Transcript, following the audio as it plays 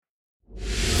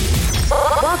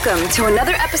Welcome to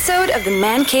another episode of the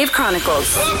Man Cave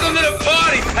Chronicles. Welcome to the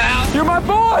party, pal. You're my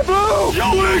boy, Blue.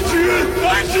 Yo, Adrian.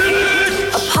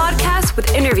 A podcast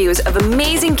with interviews of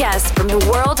amazing guests from the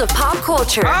world of pop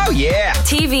culture. Oh, yeah.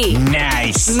 TV.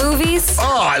 Nice. Movies.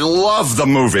 Oh, I love the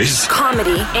movies.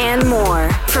 Comedy and more.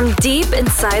 From deep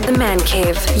inside the Man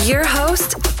Cave, your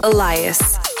host,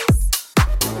 Elias.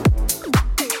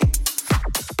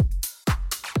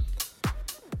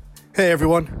 Hey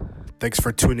everyone, thanks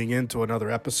for tuning in to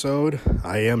another episode.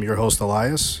 I am your host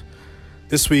Elias.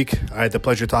 This week I had the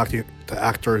pleasure talking to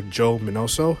actor Joe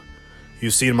Minoso.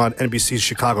 You've seen him on NBC's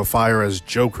Chicago Fire as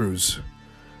Joe Cruz.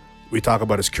 We talk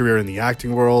about his career in the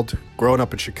acting world, growing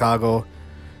up in Chicago,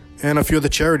 and a few of the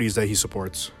charities that he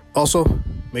supports. Also,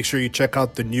 make sure you check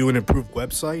out the new and improved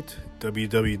website,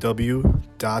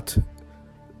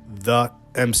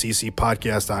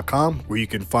 www.themccpodcast.com, where you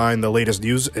can find the latest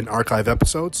news and archive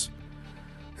episodes.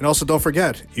 And also, don't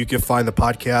forget, you can find the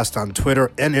podcast on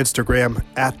Twitter and Instagram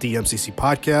at the MCC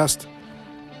Podcast,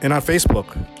 and on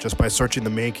Facebook, just by searching the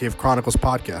Man Cave Chronicles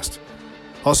Podcast.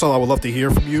 Also, I would love to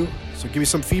hear from you, so give me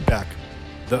some feedback.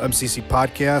 The MCC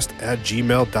Podcast at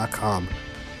gmail.com.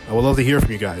 I would love to hear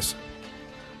from you guys.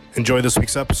 Enjoy this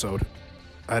week's episode.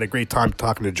 I had a great time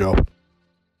talking to Joe.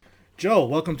 Joe,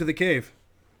 welcome to the cave.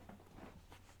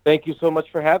 Thank you so much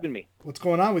for having me. What's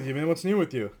going on with you, man? What's new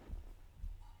with you?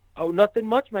 Oh, nothing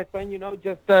much, my friend. You know,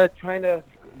 just trying to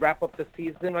wrap up the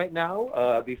season right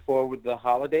now before with the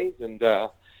holidays, and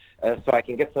so I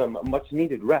can get some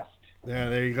much-needed rest. Yeah,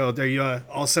 there you go. There you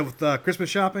all set with Christmas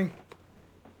shopping?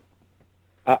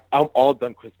 I'm all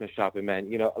done Christmas shopping,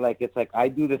 man. You know, like it's like I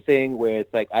do the thing where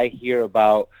it's like I hear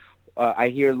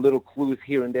little clues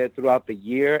here and there throughout the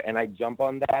year, and I jump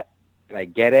on that, and I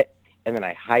get it, and then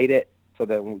I hide it, so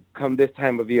that when come this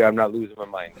time of year, I'm not losing my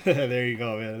mind. There you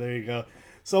go, man. There you go.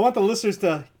 So I want the listeners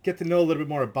to get to know a little bit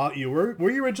more about you. Where are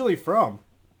you originally from?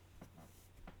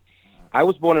 I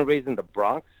was born and raised in the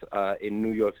Bronx, in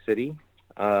New York City,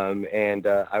 and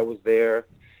I was there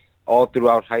all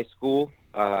throughout high school,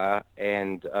 I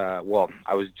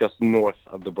was just north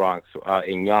of the Bronx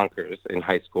in Yonkers in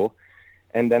high school,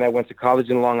 and then I went to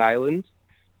college in Long Island,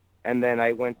 and then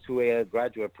I went to a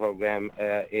graduate program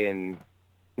in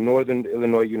Northern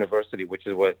Illinois University, which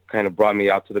is what kind of brought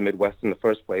me out to the Midwest in the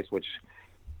first place, which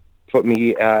put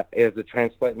me as a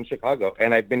transplant in Chicago.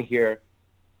 And I've been here,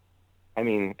 I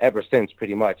mean, ever since,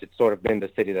 pretty much. It's sort of been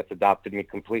the city that's adopted me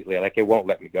completely. Like, it won't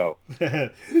let me go.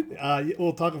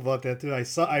 We'll talk about that, too.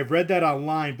 I read that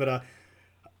online, but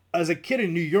as a kid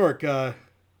in New York, what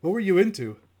were you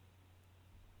into?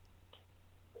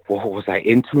 What was I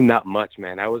into? Not much,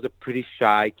 man. I was a pretty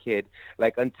shy kid,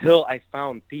 like, until I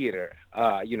found theater.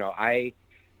 I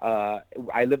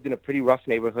lived in a pretty rough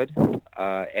neighborhood,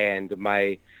 and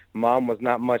my mom was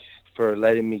not much for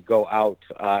letting me go out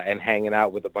and hanging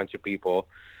out with a bunch of people.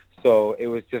 So it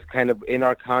was just kind of in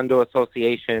our condo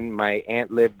association. My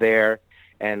aunt lived there,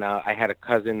 and I had a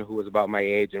cousin who was about my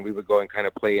age, and we would go and kind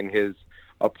of play in his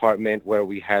apartment where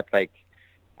we had, like,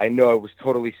 I know it was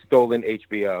totally stolen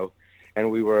HBO. And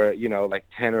we were,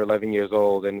 10 or 11 years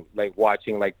old and, like,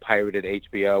 watching, like, pirated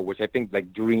HBO, which I think,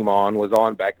 like, Dream On was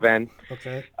on back then.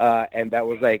 Okay. And that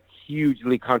was, like,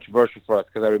 hugely controversial for us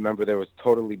because I remember there was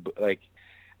totally, like,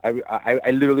 I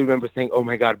literally remember saying, oh,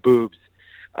 my God, boobs.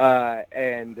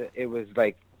 And it was,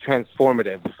 like,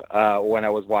 transformative when I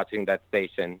was watching that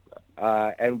station.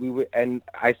 And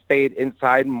I stayed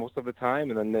inside most of the time.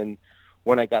 And then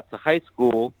when I got to high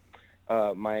school,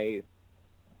 my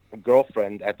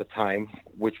girlfriend at the time,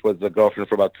 which was a girlfriend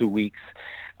for about 2 weeks,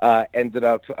 ended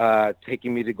up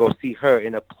taking me to go see her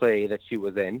in a play that she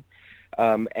was in.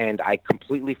 And I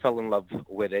completely fell in love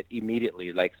with it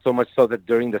immediately, like so much so that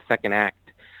during the second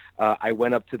act, I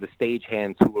went up to the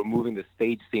stagehands who were moving the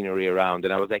stage scenery around,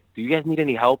 and I was like, do you guys need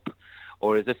any help?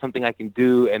 Or is there something I can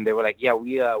do? And they were like, yeah,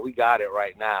 we got it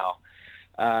right now.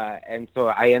 And so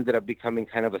I ended up becoming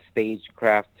kind of a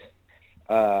stagecraft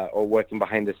or working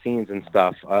behind the scenes and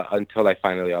stuff until I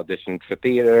finally auditioned for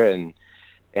theater, and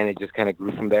it just kind of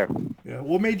grew from there. Yeah.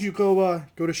 What made you go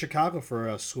to Chicago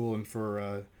for school and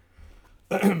for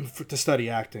to study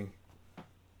acting?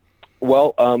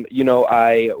 Well,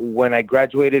 when I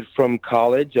graduated from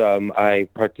college, I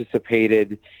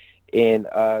participated in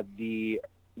the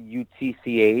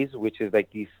UTCAs, which is like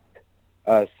these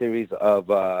series of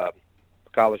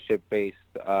scholarship-based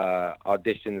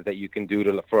auditions that you can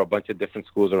do for a bunch of different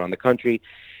schools around the country.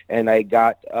 And I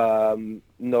got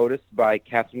noticed by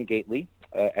Catherine Gately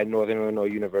at Northern Illinois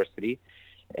University.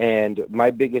 And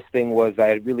my biggest thing was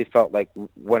I really felt like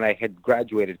when I had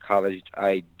graduated college,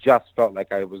 I just felt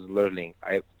like I was learning.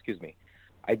 I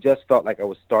just felt like I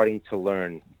was starting to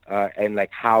learn and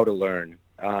like how to learn.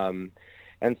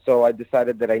 And so I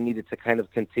decided that I needed to kind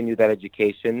of continue that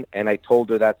education, and I told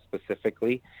her that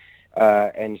specifically,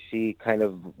 and she kind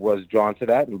of was drawn to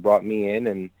that and brought me in,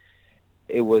 and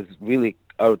it was really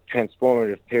a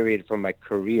transformative period for my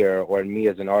career, or me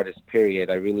as an artist, period.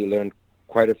 I really learned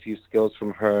quite a few skills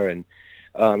from her, and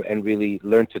really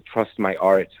learned to trust my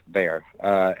art there.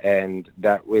 And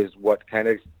that was what kind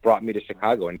of brought me to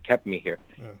Chicago and kept me here.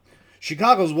 Yeah.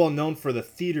 Chicago's well known for the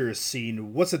theater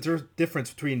scene. What's the difference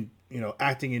between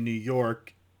acting in New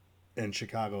York and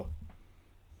Chicago?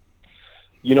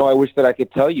 I wish that I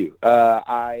could tell you.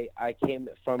 I came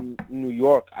from New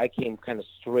York. I came kind of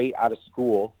straight out of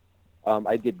school.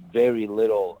 I did very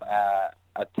little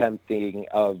attempting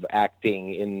of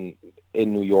acting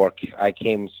in New York. I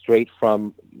came straight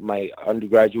from my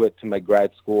undergraduate to my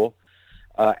grad school,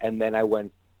 and then I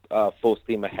went full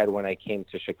steam ahead when I came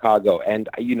to Chicago. And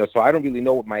so I don't really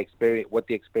know what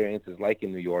the experience is like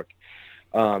in New York.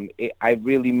 I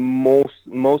really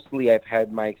mostly I've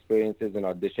had my experiences in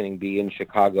auditioning be in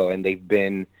Chicago, and they've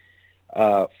been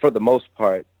for the most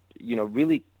part,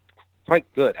 really quite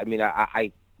good. I mean,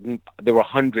 I there were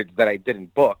hundreds that I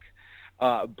didn't book,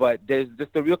 but there's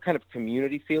just a real kind of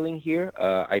community feeling here.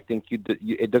 I think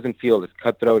it doesn't feel as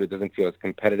cutthroat. It doesn't feel as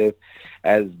competitive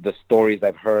as the stories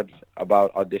I've heard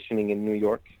about auditioning in New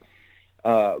York.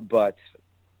 But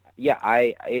yeah,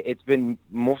 it's been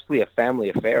mostly a family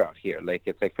affair out here. Like,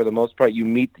 it's like, for the most part,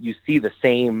 you see the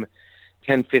same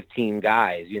 10, 15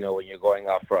 guys, when you're going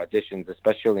out for auditions,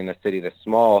 especially in a city that's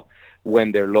small,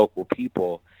 when they're local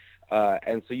people.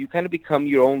 And so you kind of become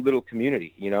your own little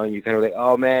community, and you kind of like,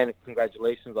 oh man,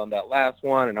 congratulations on that last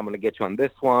one, and I'm going to get you on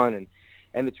this one.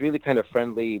 And it's really kind of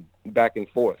friendly back and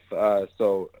forth.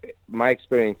 So my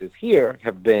experiences here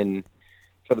have been,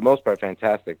 for the most part,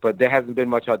 fantastic, but there hasn't been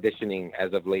much auditioning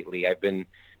as of lately. I've been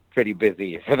pretty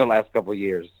busy for the last couple of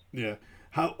years. Yeah.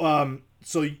 How,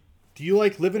 so do you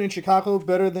like living in Chicago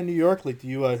better than New York? Like, do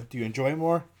you enjoy it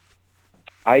more?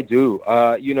 I do.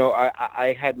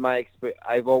 I had my experience.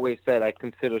 I've always said I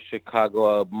consider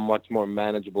Chicago a much more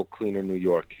manageable, cleaner New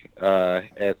York.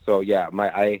 And so yeah,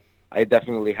 I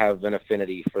definitely have an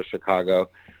affinity for Chicago.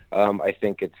 I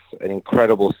think it's an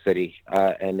incredible city,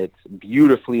 and it's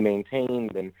beautifully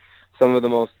maintained, and some of the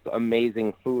most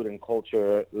amazing food and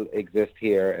culture exist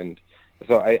here. And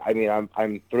so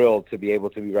I'm thrilled to be able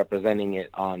to be representing it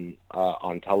on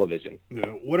television. Yeah.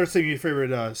 What are some of your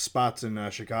favorite spots in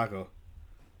Chicago?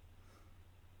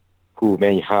 Cool,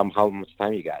 man. How much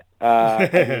time you got?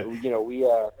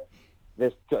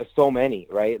 There's so many,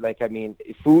 right? Like, I mean,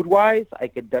 food wise, I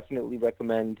could definitely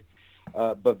recommend.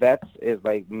 Bavette's is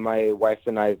like my wife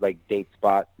and I's like date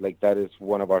spot. Like, that is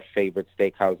one of our favorite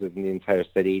steakhouses in the entire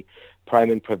city.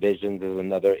 Prime and Provisions is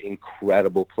another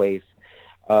incredible place.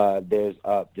 There's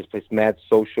this place, Mad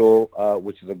Social,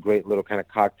 which is a great little kind of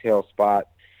cocktail spot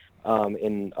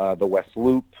in the West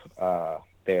Loop.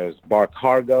 There's Bar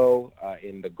Cargo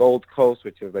in the Gold Coast,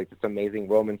 which is like this amazing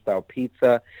Roman-style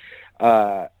pizza.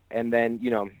 And then,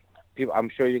 people, I'm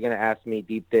sure you're going to ask me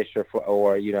deep dish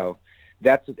or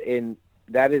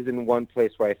that is in one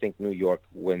place where I think New York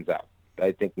wins out.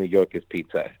 I think New York is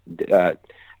pizza.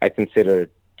 I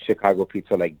consider Chicago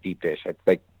pizza like deep dish. It's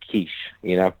like quiche,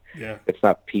 Yeah. It's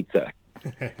not pizza.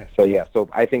 So yeah, so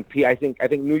I think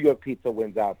New York pizza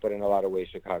wins out, but in a lot of ways,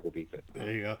 Chicago pizza.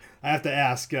 There you go. I have to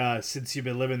ask, since you've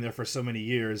been living there for so many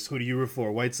years, who do you root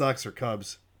for, White Sox or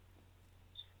Cubs?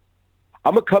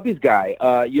 I'm a Cubbies guy.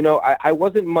 I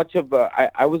wasn't much of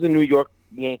I was a New York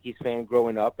Yankees fan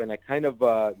growing up, and I kind of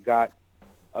got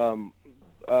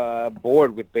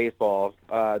bored with baseball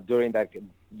during that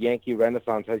Yankee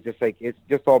Renaissance. It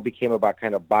just all became about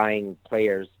kind of buying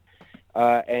players,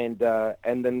 and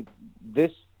then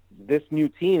this new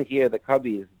team here, the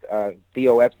Cubbies,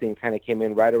 Theo Epstein kind of came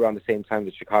in right around the same time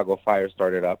the Chicago Fire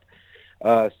started up.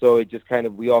 So it just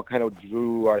we all kind of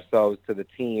drew ourselves to the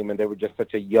team, and they were just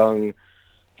such a young,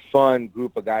 fun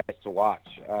group of guys to watch.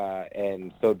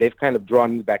 And so they've kind of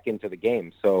drawn me back into the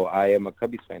game. So I am a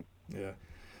Cubbies fan. Yeah.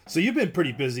 So you've been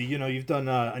pretty busy. You've done,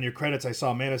 on your credits, I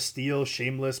saw Man of Steel,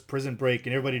 Shameless, Prison Break,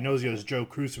 and everybody knows you as Joe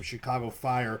Cruz from Chicago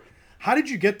Fire. How did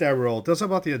you get that role? Tell us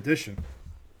about the audition.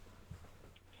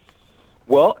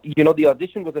 Well, the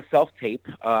audition was a self-tape.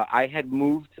 I had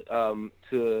moved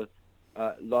to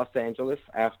Los Angeles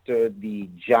after the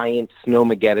giant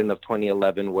snowmageddon of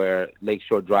 2011, where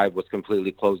Lakeshore Drive was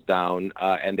completely closed down,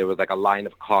 and there was like a line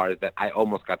of cars that I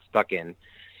almost got stuck in.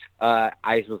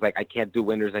 I was like, I can't do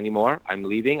winters anymore. I'm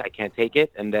leaving. I can't take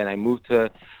it. And then I moved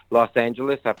to Los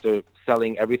Angeles after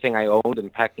selling everything I owned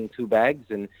and packing 2 bags.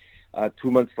 And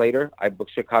 2 months later, I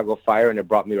booked Chicago Fire, and it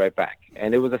brought me right back.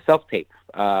 And it was a self-tape.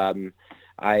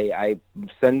 I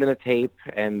sent in a tape,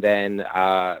 and then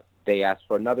they asked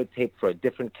for another tape for a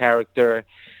different character.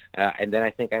 And then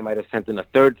I think I might have sent in a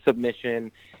third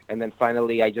submission. And then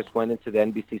finally, I just went into the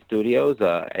NBC studios,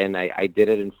 and I did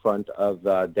it in front of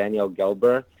Danielle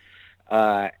Gelber.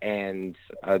 And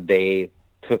they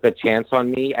took a chance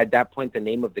on me. At that point, the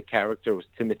name of the character was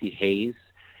Timothy Hayes.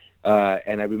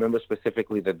 And I remember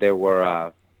specifically that there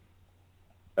was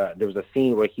a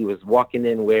scene where he was walking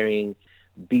in wearing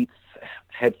Beats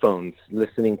headphones,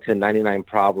 listening to 99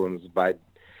 Problems by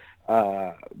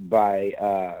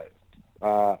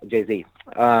Jay-Z.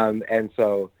 And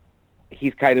so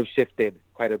he's kind of shifted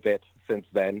quite a bit since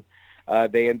then.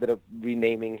 They ended up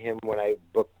renaming him when I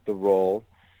booked the role.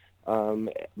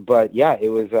 But yeah, it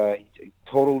was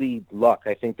totally luck.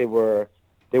 I think they were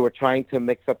trying to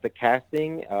mix up the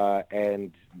casting,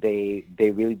 and they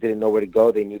really didn't know where to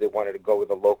go. They knew they wanted to go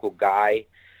with a local guy.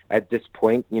 At this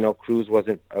point, Cruz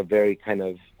wasn't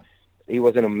he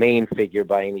wasn't a main figure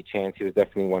by any chance. He was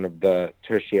definitely one of the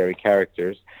tertiary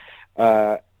characters.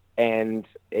 And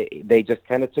they just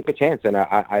kind of took a chance. And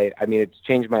I mean, it's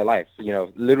changed my life,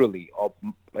 literally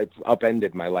it's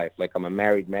upended my life. Like, I'm a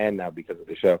married man now because of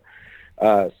the show.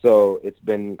 So it's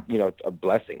been, a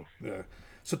blessing. Yeah.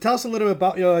 So tell us a little bit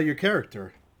about your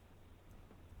character.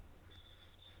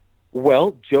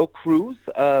 Well, Joe Cruz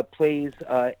plays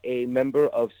a member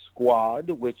of Squad,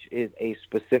 which is a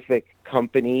specific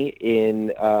company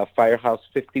in Firehouse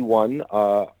 51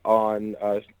 on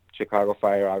Chicago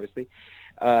Fire, obviously.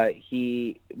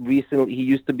 He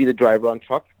used to be the driver on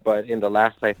truck, but in the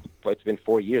last, it's been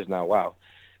 4 years now. Wow.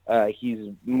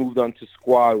 He's moved on to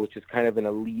Squad, which is kind of an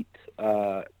elite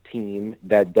team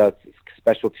that does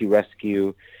specialty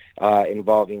rescue,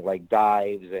 involving like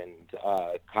dives and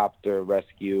copter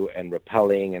rescue and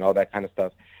rappelling and all that kind of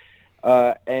stuff.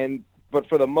 But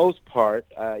for the most part,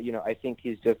 I think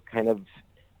he's just kind of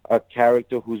a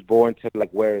character who's born to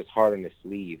like wear his heart on his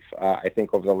sleeve. I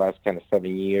think over the last kind of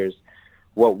 7 years,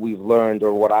 what we've learned,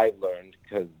 or what I've learned,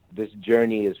 because this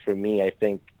journey is for me, I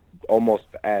think, almost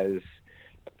as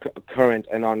current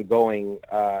and ongoing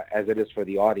as it is for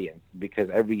the audience, because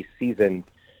every season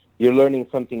you're learning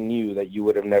something new that you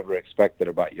would have never expected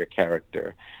about your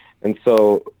character. And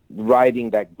so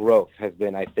riding that growth has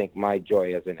been, I think, my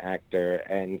joy as an actor,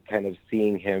 and kind of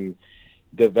seeing him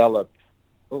develop.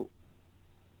 Oh,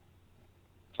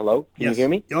 hello? Can you hear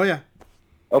me? Oh, yeah.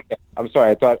 Okay. I'm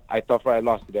sorry. I thought I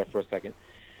lost you there for a second.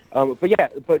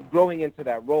 But growing into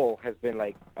that role has been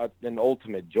like an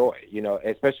ultimate joy,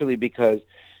 especially because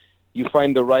you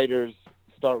find the writers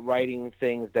start writing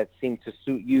things that seem to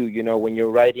suit you. When you're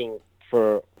writing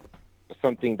for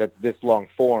something that's this long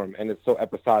form and it's so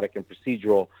episodic and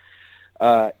procedural,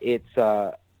 it's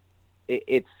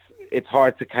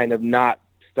hard to kind of not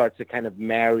start to kind of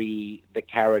marry the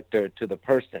character to the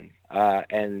person.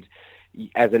 And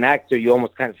as an actor, you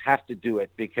almost kind of have to do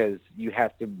it because you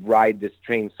have to ride this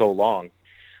train so long.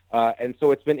 And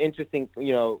so it's been interesting,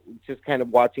 just kind of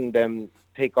watching them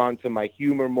take on to my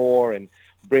humor more and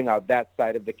bring out that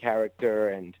side of the character.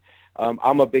 And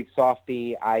I'm a big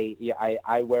softie.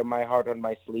 I wear my heart on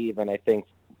my sleeve, and I think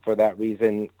for that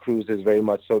reason, Cruz is very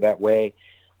much so that way.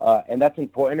 And that's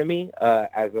important to me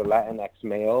as a Latinx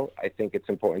male. I think it's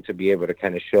important to be able to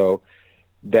kind of show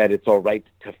that it's all right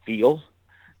to feel.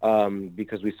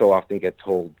 Because we so often get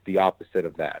told the opposite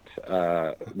of that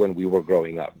when we were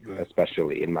growing up,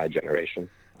 especially in my generation.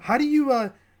 How do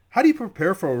you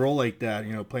prepare for a role like that?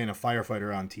 Playing a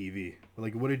firefighter on TV.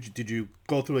 Like, what did you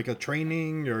go through like a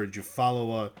training, or did you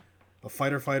follow a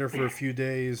fighter for a few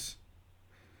days?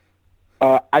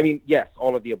 Yes,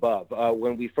 all of the above.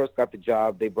 When we first got the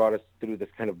job, they brought us through this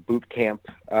kind of boot camp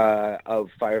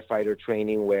of firefighter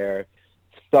training where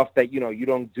stuff that, you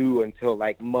don't do until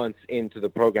like months into the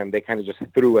program, they kind of just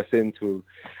threw us into,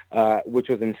 which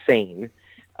was insane.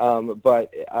 And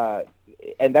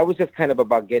that was just kind of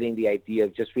about getting the idea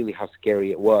of just really how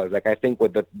scary it was. Like, I think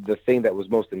what the thing that was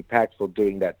most impactful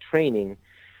during that training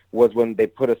was when they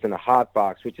put us in a hot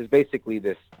box, which is basically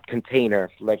this container,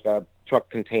 like a truck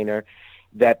container,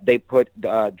 that they put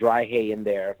dry hay in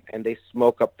there, and they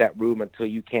smoke up that room until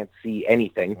you can't see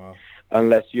anything. Wow.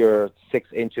 Unless you're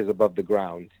 6 inches above the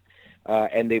ground.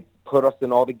 And they put us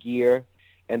in all the gear,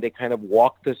 and they kind of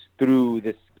walked us through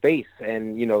this space,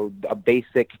 and, a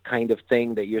basic kind of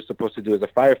thing that you're supposed to do as a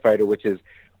firefighter, which is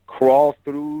crawl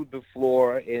through the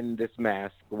floor in this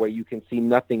mask where you can see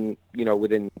nothing,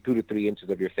 within 2 to 3 inches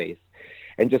of your face,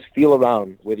 and just feel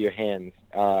around with your hands,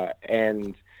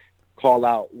 and call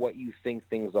out what you think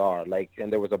things are. Like,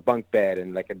 and there was a bunk bed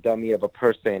and like a dummy of a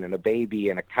person and a baby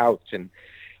and a couch, and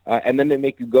then they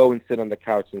make you go and sit on the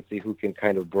couch and see who can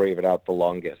kind of brave it out the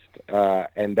longest.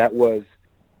 And that was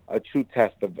a true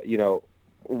test of,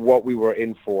 what we were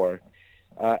in for.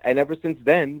 And ever since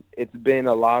then, it's been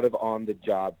a lot of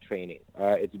on-the-job training.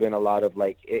 It's been a lot of,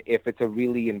 like, if it's a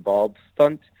really involved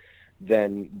stunt,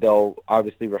 then they'll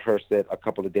obviously rehearse it a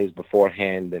couple of days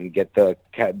beforehand and get the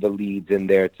leads in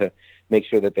there to make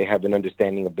sure that they have an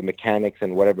understanding of the mechanics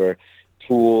and whatever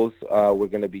tools we're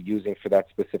going to be using for that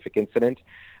specific incident.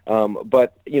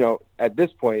 But, at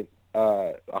this point,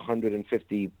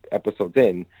 150 episodes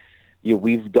in,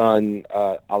 we've done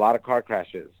a lot of car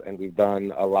crashes and we've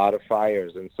done a lot of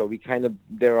fires. And so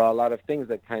there are a lot of things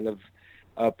that kind of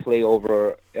play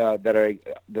over that are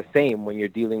the same when you're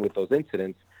dealing with those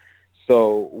incidents.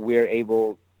 So we're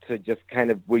able to just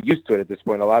we're used to it at this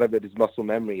point. A lot of it is muscle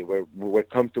memory. We're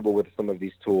comfortable with some of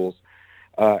these tools.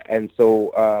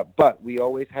 But we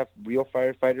always have real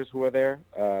firefighters who are there.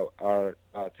 Our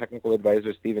technical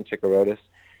advisor, Stephen Chikarotis,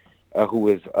 who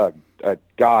is a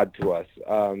god to us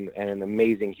and an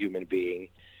amazing human being.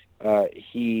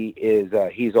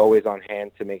 He's always on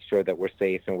hand to make sure that we're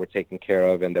safe and we're taken care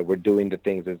of and that we're doing the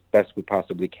things as best we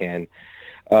possibly can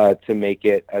to make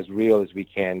it as real as we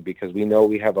can, because we know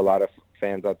we have a lot of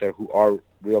fans out there who are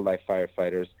real life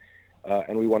firefighters,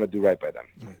 and we want to do right by them.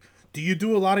 Do you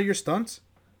do a lot of your stunts?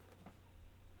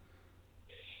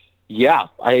 Yeah,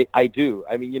 I do.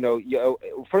 I mean,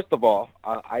 first of all,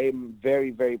 I am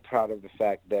very, very proud of the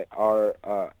fact that our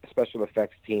special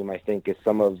effects team, I think, is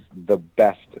some of the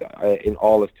best in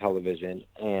all of television.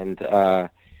 And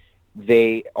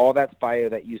all that fire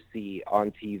that you see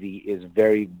on TV is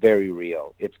very, very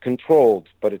real. It's controlled,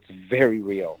 but it's very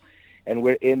real. And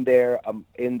we're in there,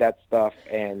 in that stuff,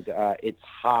 and it's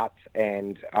hot,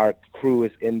 and our crew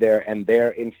is in there, and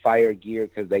they're in fire gear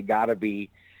because they gotta be,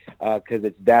 because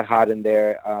it's that hot in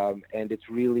there, and it's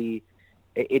really,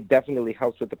 it definitely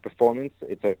helps with the performance.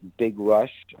 It's a big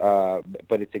rush,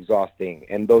 but it's exhausting,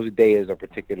 and those days are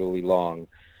particularly long,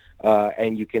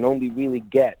 and you can only really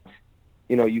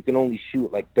you can only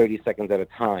shoot like 30 seconds at a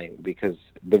time because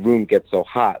the room gets so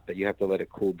hot that you have to let it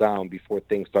cool down before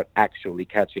things start actually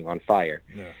catching on fire.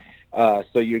 Yeah.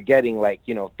 So you're getting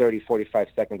 30, 45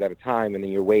 seconds at a time, and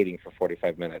then you're waiting for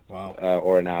 45 minutes. Wow.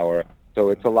 Or an hour. So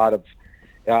it's a lot of,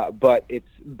 but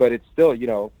it's still,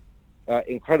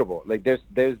 incredible. Like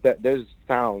there's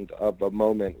sound of a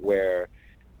moment where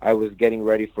I was getting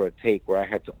ready for a take where I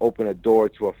had to open a door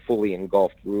to a fully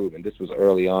engulfed room, and this was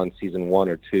early on, season 1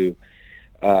 or 2.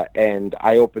 And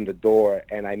I opened the door,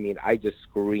 and I just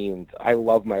screamed, I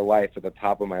love my life at the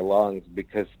top of my lungs,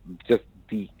 because just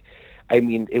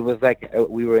it was like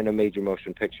we were in a major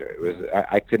motion picture. It was,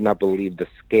 I could not believe the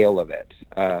scale of it.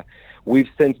 We've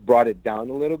since brought it down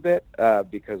a little bit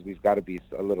because we've got to be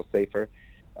a little safer.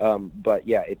 But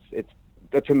yeah, it's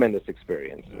a tremendous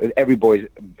experience. Every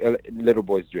little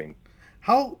boy's dream.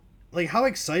 How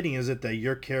exciting is it that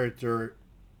your character,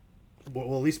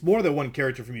 well, at least more than one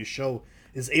character from your show,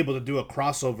 is able to do a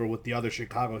crossover with the other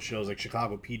Chicago shows like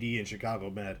Chicago PD and Chicago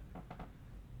Med?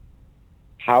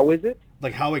 How is it?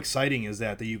 Like, how exciting is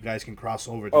that you guys can cross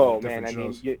over to different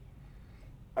shows?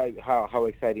 How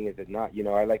exciting is it not?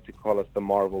 I like to call us the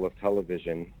Marvel of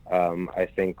television. I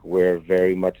think we're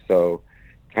very much so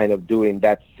kind of doing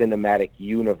that cinematic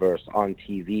universe on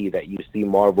TV that you see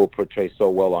Marvel portray so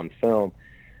well on film.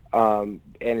 And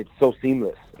it's so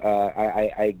seamless.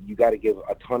 You got to give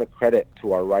a ton of credit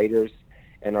to our writers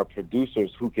and our producers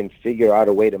who can figure out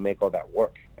a way to make all that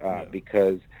work,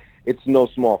 because it's no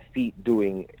small feat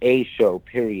doing a show,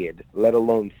 period, let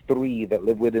alone 3 that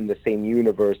live within the same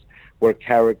universe where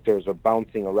characters are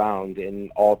bouncing around in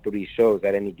all 3 shows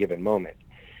at any given moment.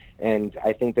 And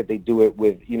I think that they do it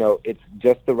with, it's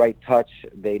just the right touch.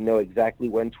 They know exactly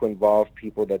when to involve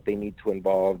people that they need to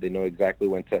involve. They know exactly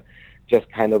when to just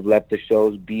kind of let the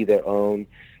shows be their own.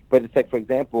 But it's like, for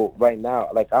example, right now,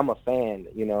 like, I'm a fan,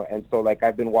 and so, like,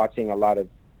 I've been watching a lot of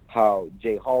how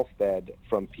Jay Halstead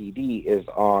from PD is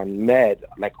on Med,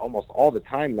 like, almost all the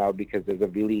time now, because there's a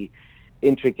really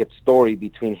intricate story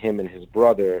between him and his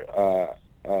brother,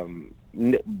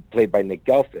 played by Nick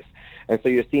Gelfis. And so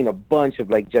you're seeing a bunch of,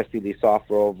 like, Jesse Lee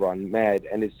Soffer over on Med,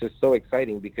 and it's just so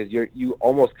exciting because you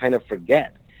almost kind of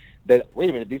forget that, wait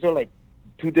a minute, these are, like,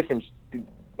 2 different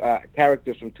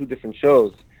characters from 2 different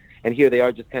shows, and here they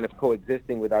are just kind of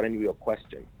coexisting without any real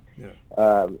question.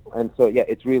 Yeah. And so, yeah,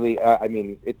 it's really,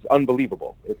 it's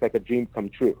unbelievable. It's like a dream come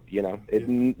true,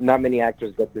 Not many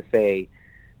actors get to say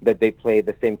that they play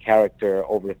the same character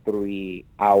over 3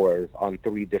 hours on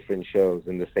 3 different shows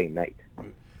in the same night.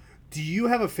 Do you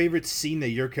have a favorite scene that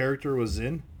your character was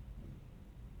in?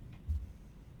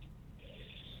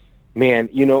 Man,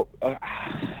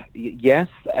 yes,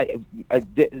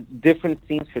 different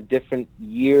scenes for different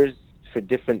years, for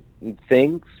different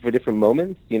things, for different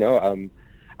moments.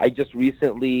 I just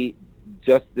recently,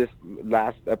 just this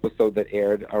last episode that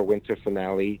aired, our winter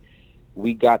finale,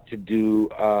 we got to do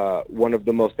one of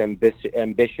the most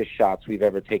ambitious shots we've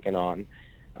ever taken on.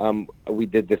 We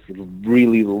did this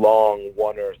really long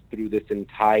oneer through this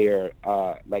entire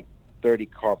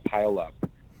 30-car pileup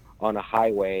on a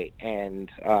highway, and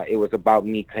it was about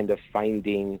me kind of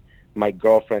finding my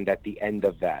girlfriend at the end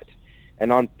of that.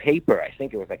 And on paper, I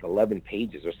think it was like 11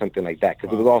 pages or something like that,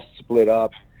 because it was all split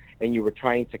up, and you were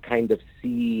trying to kind of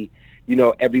see,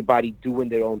 everybody doing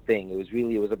their own thing.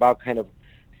 It was about kind of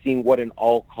seeing what an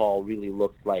all call really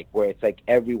looks like, where it's like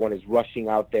everyone is rushing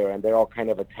out there and they're all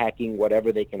kind of attacking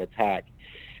whatever they can attack.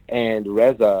 And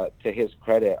Reza, to his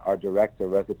credit, our director,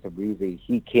 Reza Tabrizi,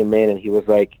 he came in and he was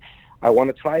like, I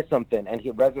want to try something. And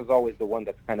Reza's always the one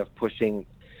that's kind of pushing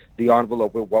the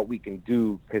envelope with what we can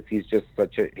do, because he's just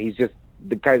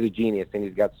the guy's a genius, and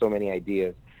he's got so many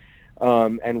ideas.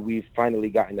 And we've finally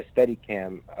gotten a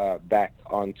Steadicam back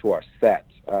onto our set.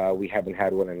 We haven't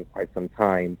had one in quite some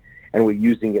time, and we're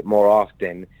using it more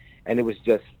often. And it was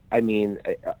just, an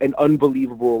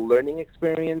unbelievable learning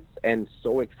experience, and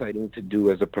so exciting to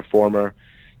do as a performer,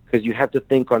 because you have to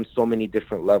think on so many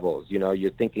different levels.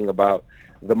 You're thinking about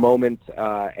the moment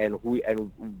and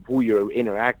who you're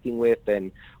interacting with,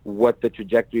 and what the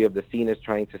trajectory of the scene is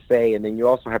trying to say. And then you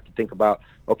also have to think about,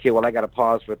 okay, well, I got to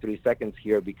pause for 3 seconds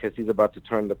here because he's about to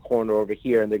turn the corner over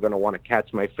here, and they're going to want to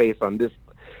catch my face on this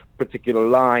particular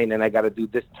line, and I got to do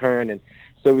this turn. And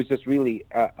so it was just really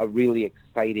a really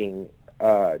exciting,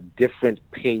 different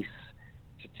pace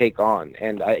to take on.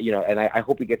 And I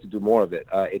hope we get to do more of it.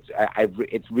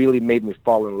 It's really made me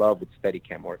fall in love with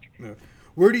Steadicam work. Yeah.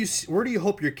 Where do you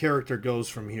hope your character goes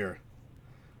from here?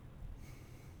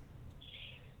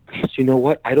 You know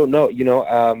what? I don't know.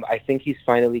 I think he's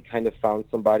finally kind of found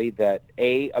somebody that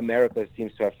America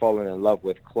seems to have fallen in love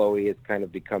with. Chloe has kind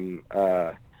of become,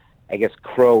 I guess,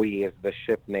 Crowy is the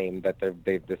ship name that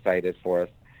they've decided for us.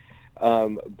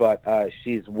 But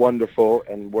she's wonderful,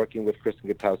 and working with Kristen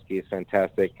Gutowski is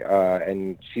fantastic.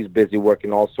 And she's busy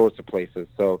working all sorts of places.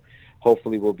 So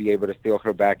hopefully we'll be able to steal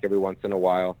her back every once in a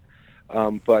while.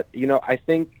 But I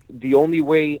think the only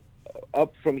way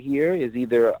up from here is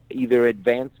either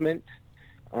advancement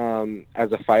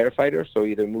as a firefighter, so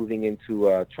either moving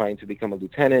into trying to become a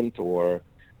lieutenant, or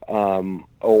run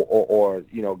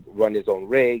his own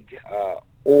rig,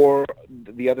 or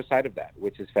the other side of that,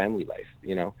 which is family life.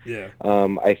 Yeah.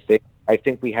 I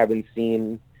think we haven't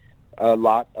seen a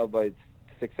lot of a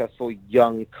successful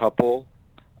young couple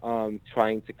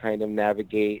trying to kind of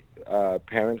navigate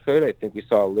parenthood. I think we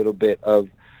saw a little bit of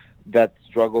that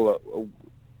struggle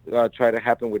try to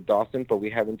happen with Dawson, but we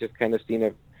haven't just kind of seen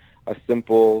a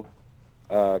simple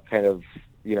kind of,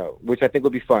 which I think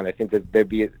will be fun. I think that there'd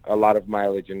be a lot of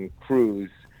mileage in crews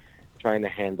trying to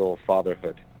handle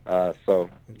fatherhood. So,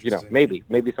 maybe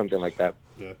something like that.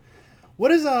 Yeah.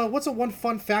 What's a one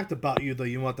fun fact about you that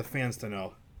you want the fans to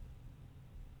know?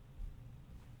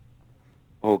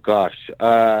 Oh gosh,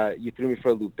 you threw me for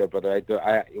a loop there, brother.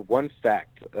 One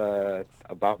fact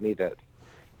about me that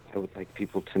I would like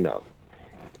people to know.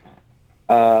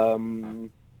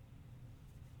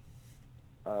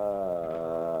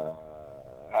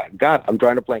 God, I'm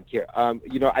drawing a blank here.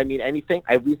 Anything.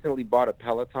 I recently bought a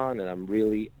Peloton, and I'm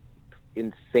really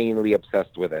insanely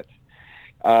obsessed with it.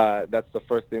 That's the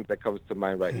first thing that comes to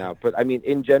mind right now. But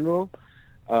in general,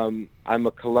 I'm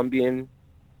a Colombian,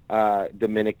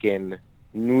 Dominican,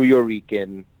 New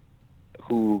Yorican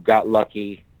who got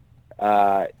lucky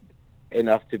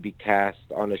enough to be cast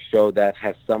on a show that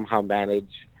has somehow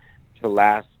managed to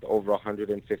last over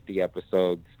 150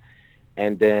 episodes,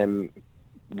 and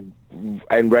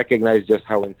recognize just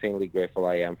how insanely grateful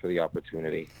I am for the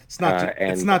opportunity. It's not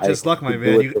just luck, my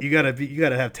man. You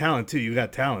gotta have talent too. You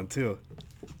got talent too.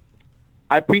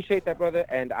 I appreciate that, brother,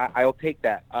 and I'll take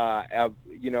that.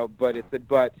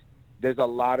 But there's a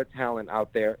lot of talent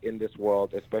out there in this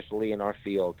world, especially in our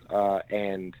field,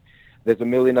 and there's a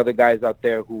million other guys out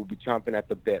there who will be chomping at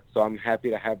the bit. So I'm happy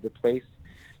to have the place,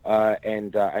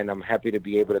 and I'm happy to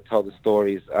be able to tell the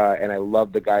stories, and I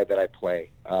love the guy that I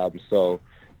play. So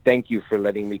thank you for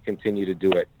letting me continue to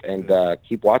do it, and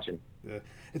keep watching. Yeah.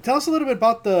 And tell us a little bit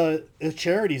about the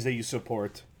charities that you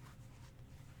support.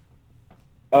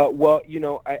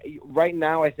 Right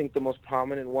now, I think the most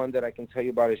prominent one that I can tell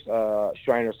you about is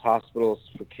Shriners Hospitals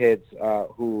for Kids,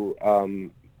 who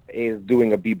is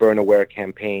doing a Be Burn Aware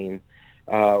campaign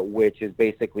which is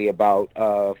basically about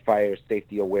fire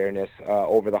safety awareness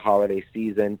over the holiday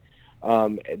season.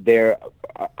 They're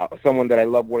someone that I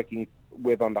love working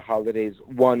with on the holidays.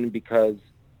 One, because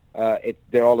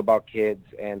they're all about kids,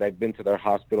 and I've been to their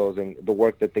hospitals, and the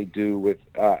work that they do with,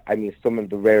 some of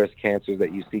the rarest cancers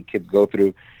that you see kids go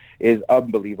through is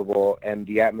unbelievable, and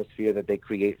the atmosphere that they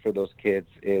create for those kids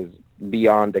is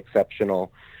beyond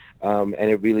exceptional. And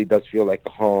it really does feel like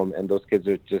a home, and those kids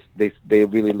are just, they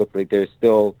really look like they're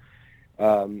still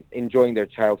enjoying their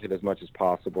childhood as much as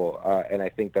possible, and I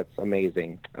think that's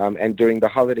amazing. And during the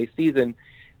holiday season,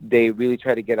 they really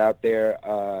try to get out there,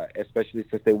 especially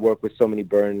since they work with so many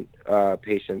burn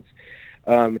patients,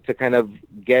 to kind of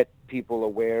get people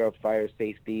aware of fire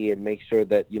safety and make sure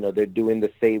that, they're doing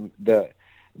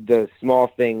the small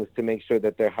things to make sure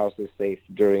that their house is safe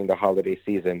during the holiday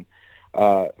season.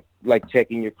 Like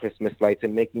checking your Christmas lights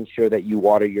and making sure that you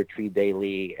water your tree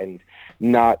daily and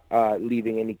not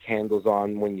leaving any candles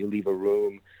on when you leave a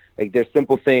room. Like, they're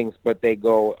simple things, but they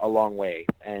go a long way.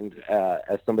 And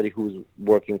as somebody who's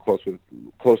working closely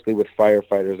with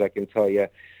firefighters, I can tell you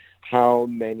how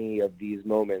many of these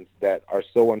moments that are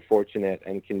so unfortunate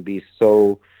and can be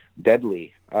so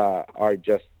deadly are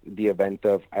just the event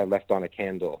of I left on a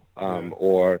candle,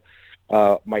 or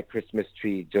my Christmas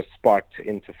tree just sparked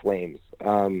into flames.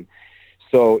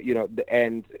 So,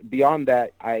 and beyond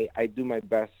that, I do my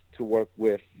best to work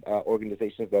with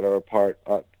organizations that are a part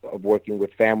of working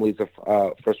with families of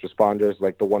first responders,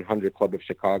 like the 100 Club of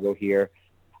Chicago here.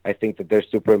 I think that they're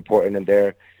super important,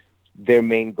 and their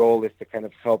main goal is to kind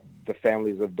of help the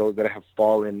families of those that have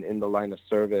fallen in the line of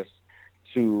service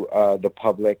to the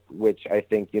public, which I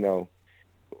think,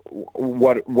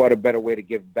 what a better way to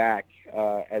give back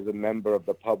as a member of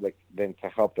the public than to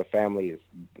help the families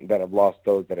that have lost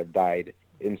those that have died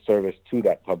in service to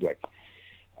that public.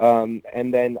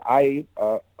 And then I,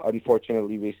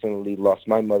 unfortunately, recently lost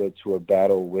my mother to a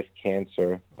battle with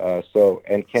cancer.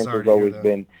 And cancer's always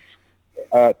been,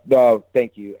 no,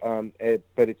 thank you.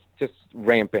 But it's just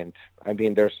rampant. I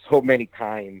mean, there's so many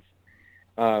kinds.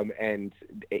 And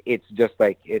it's just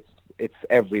like, it's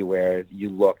everywhere you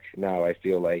look now, I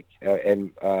feel like.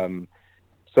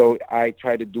 So I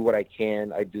try to do what I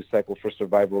can. I do Cycle for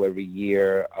Survival every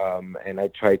year. And I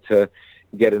try to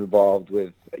get involved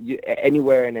with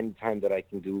anywhere and anytime that I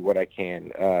can do what I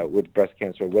can with breast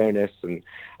cancer awareness. And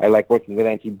I like working with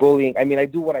anti-bullying. I mean, I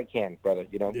do what I can, brother.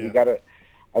 We gotta,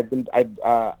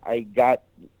 I got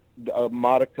a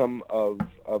modicum of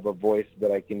a voice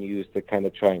that I can use to kind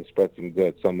of try and spread some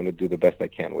good. So I'm going to do the best I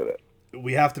can with it.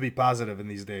 We have to be positive in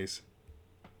these days.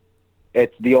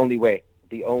 It's the only way.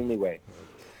 The only way.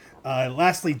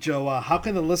 Lastly, Joe, how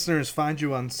can the listeners find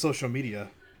you on social media?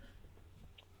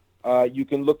 You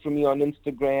can look for me on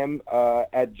Instagram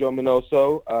at Joe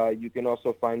Minoso. You can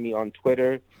also find me on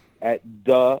Twitter at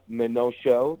The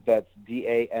Minoso. That's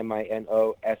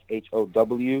DAMINOSHOW,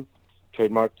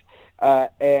 trademarked.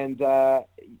 And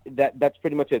that's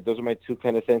pretty much it. Those are my two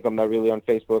kind of things. I'm not really on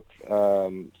Facebook,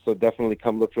 so definitely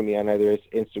come look for me on either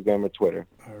Instagram or Twitter.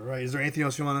 All right. Is there anything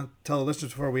else you want to tell the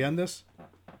listeners before we end this?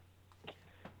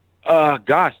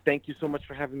 Gosh, thank you so much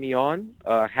for having me on.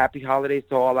 Happy holidays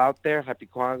to all out there. Happy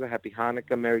Kwanzaa, Happy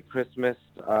Hanukkah, Merry Christmas,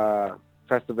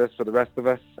 Festivus for the rest of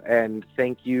us. And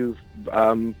thank you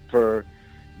for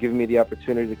giving me the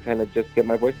opportunity to kind of just get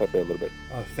my voice out there a little bit.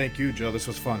 Thank you, Joe. This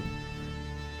was fun.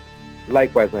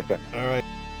 Likewise, my friend. All right.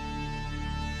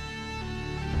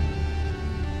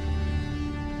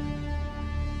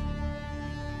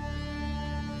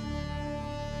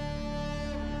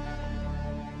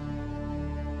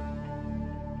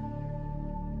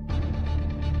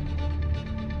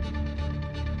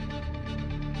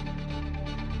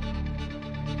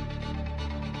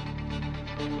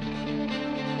 Thank you.